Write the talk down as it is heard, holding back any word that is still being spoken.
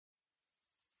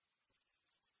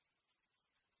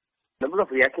Members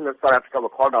of Reaction in South Africa were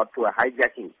called out to a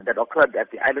hijacking that occurred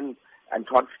at the Island and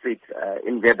Todd Street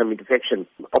in Verulam intersection.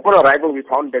 Upon arrival, we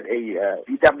found that a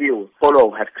VW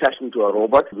Polo had crashed into a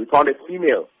robot. We found a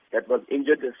female that was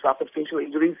injured, suffered facial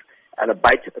injuries, and a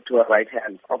bite to her right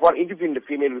hand. Upon interviewing the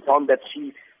female, we found that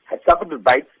she had suffered a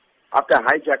bite after a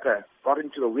hijacker got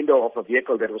into the window of a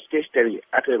vehicle that was stationary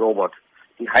at a robot.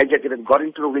 The hijacker then got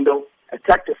into the window,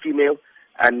 attacked the female,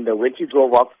 and when she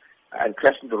drove off and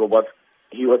crashed into the robot,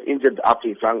 he was injured after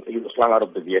he was flung out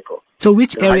of the vehicle. So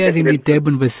which areas in the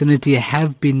Durban vicinity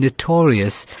have been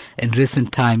notorious in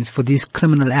recent times for these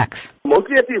criminal acts?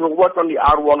 Mostly at the robots on the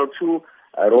R102,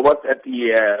 robots at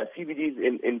the CBDs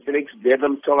in Phoenix,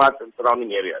 Verulam, Tongat, and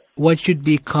surrounding areas. What should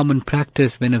be common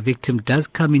practice when a victim does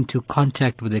come into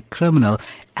contact with a criminal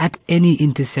at any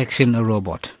intersection or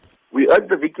robot? We urge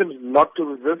the victims not to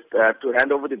resist, to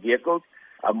hand over the vehicles.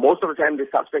 Most of the time, the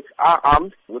suspects are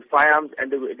armed with firearms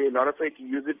and they're not afraid to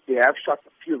use it. They have shot a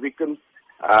few victims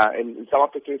in some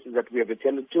of the cases that we have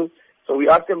attended to. So we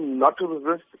ask them not to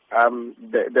resist.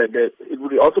 It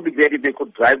would also be great if they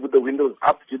could drive with the windows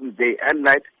up during the day and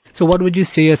night. So what would you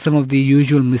say are some of the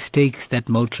usual mistakes that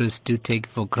motorists do take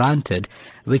for granted,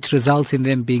 which results in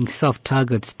them being soft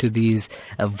targets to these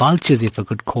vultures, if I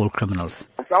could call criminals?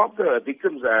 Some of the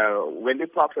victims, when they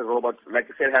park the robots, like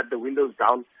I said, had the windows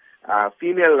down.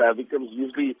 Female victims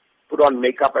usually put on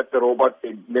makeup at the robot.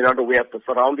 They're not aware of the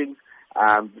surroundings.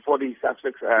 Before the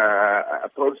suspects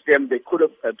approached them, they could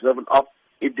have driven off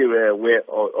if they were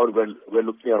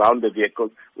looking around the vehicle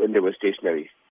when they were stationary.